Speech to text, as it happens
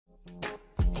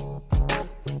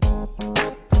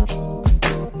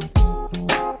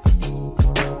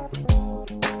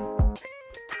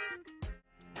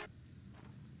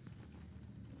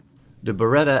The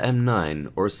Beretta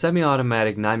M9, or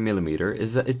semi-automatic 9mm,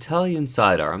 is an Italian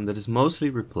sidearm that is mostly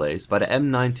replaced by the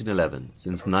M1911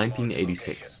 since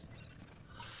 1986.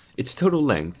 Its total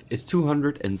length is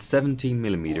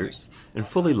 217mm and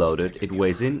fully loaded it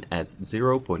weighs in at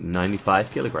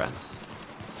 0.95 kilograms.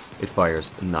 It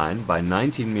fires 9 by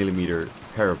 19mm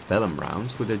parabellum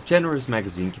rounds with a generous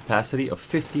magazine capacity of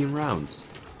 15 rounds.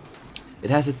 It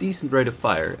has a decent rate of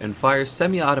fire and fires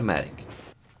semi-automatic.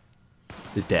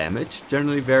 The damage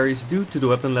generally varies due to the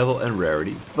weapon level and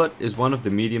rarity, but is one of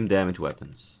the medium damage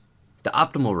weapons. The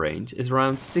optimal range is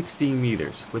around 16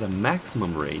 meters with a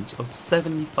maximum range of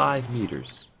 75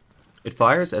 meters. It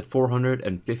fires at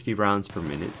 450 rounds per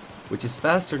minute, which is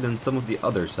faster than some of the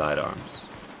other sidearms.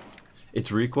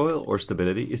 Its recoil or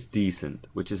stability is decent,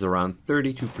 which is around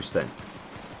 32%.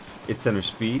 Its center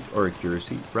speed or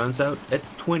accuracy rounds out at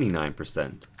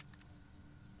 29%.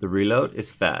 The reload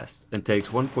is fast and takes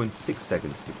 1.6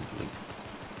 seconds to complete.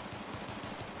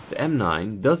 The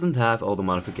M9 doesn't have all the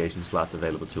modification slots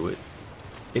available to it.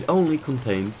 It only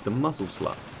contains the muzzle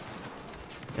slot.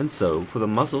 And so, for the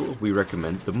muzzle, we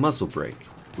recommend the muzzle brake,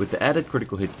 with the added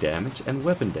critical hit damage and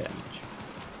weapon damage.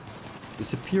 The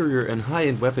superior and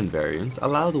high-end weapon variants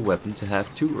allow the weapon to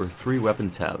have 2 or 3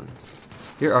 weapon talents.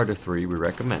 Here are the 3 we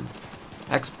recommend.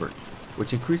 Expert,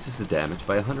 which increases the damage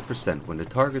by 100% when the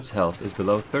target's health is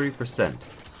below 30%.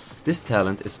 This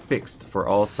talent is fixed for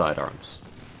all sidearms.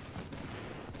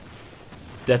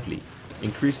 Deadly,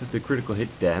 increases the critical hit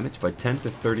damage by 10 to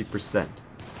 30%.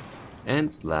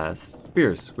 And last,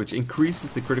 Fierce, which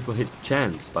increases the critical hit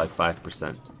chance by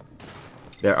 5%.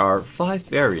 There are 5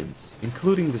 variants,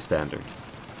 including the standard.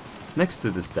 Next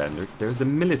to the standard, there's the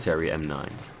military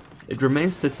M9. It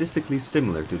remains statistically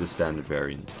similar to the standard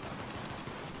variant.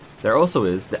 There also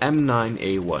is the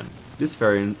M9A1. This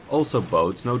variant also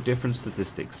boasts no different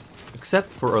statistics,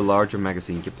 except for a larger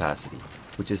magazine capacity,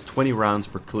 which is 20 rounds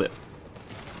per clip.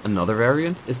 Another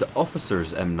variant is the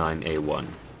officer's M9A1.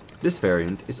 This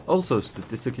variant is also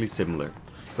statistically similar,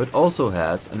 but also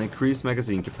has an increased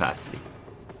magazine capacity.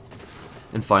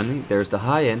 And finally, there's the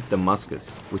high-end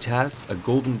Damascus, which has a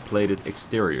golden-plated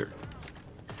exterior.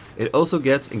 It also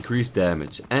gets increased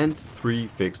damage and 3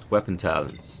 fixed weapon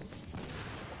talents,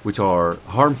 which are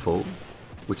harmful,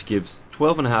 which gives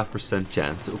 12.5%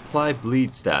 chance to apply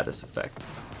bleed status effect.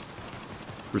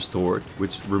 Restored,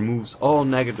 which removes all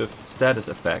negative status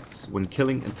effects when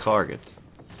killing a target.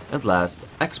 And last,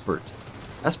 Expert.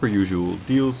 As per usual,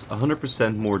 deals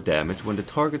 100% more damage when the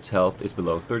target's health is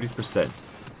below 30%.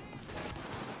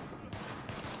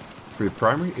 For your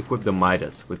primary, equip the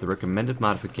Midas with the recommended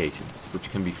modifications,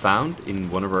 which can be found in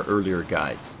one of our earlier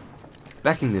guides.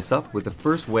 Backing this up with the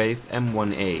first wave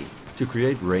M1A to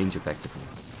create range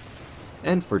effectiveness.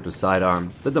 And for the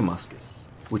sidearm, the Damascus,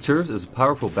 which serves as a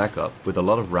powerful backup with a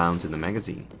lot of rounds in the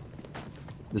magazine.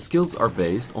 The skills are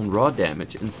based on raw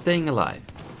damage and staying alive.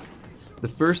 The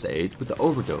first aid with the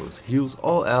overdose heals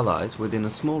all allies within a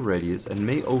small radius and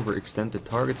may overextend the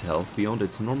target's health beyond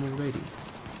its normal rating.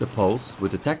 The pulse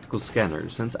with the tactical scanner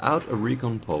sends out a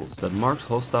recon pulse that marks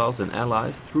hostiles and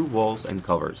allies through walls and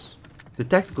covers. The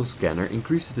tactical scanner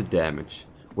increases the damage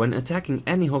when attacking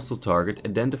any hostile target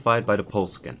identified by the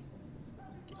pulse scan.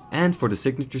 And for the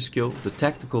signature skill, the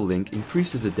tactical link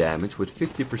increases the damage with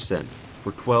 50%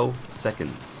 for 12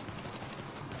 seconds.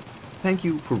 Thank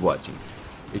you for watching.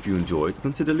 If you enjoyed,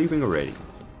 consider leaving a rating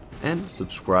and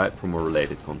subscribe for more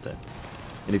related content.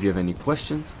 And if you have any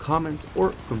questions, comments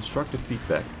or constructive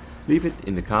feedback, leave it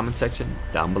in the comment section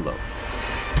down below.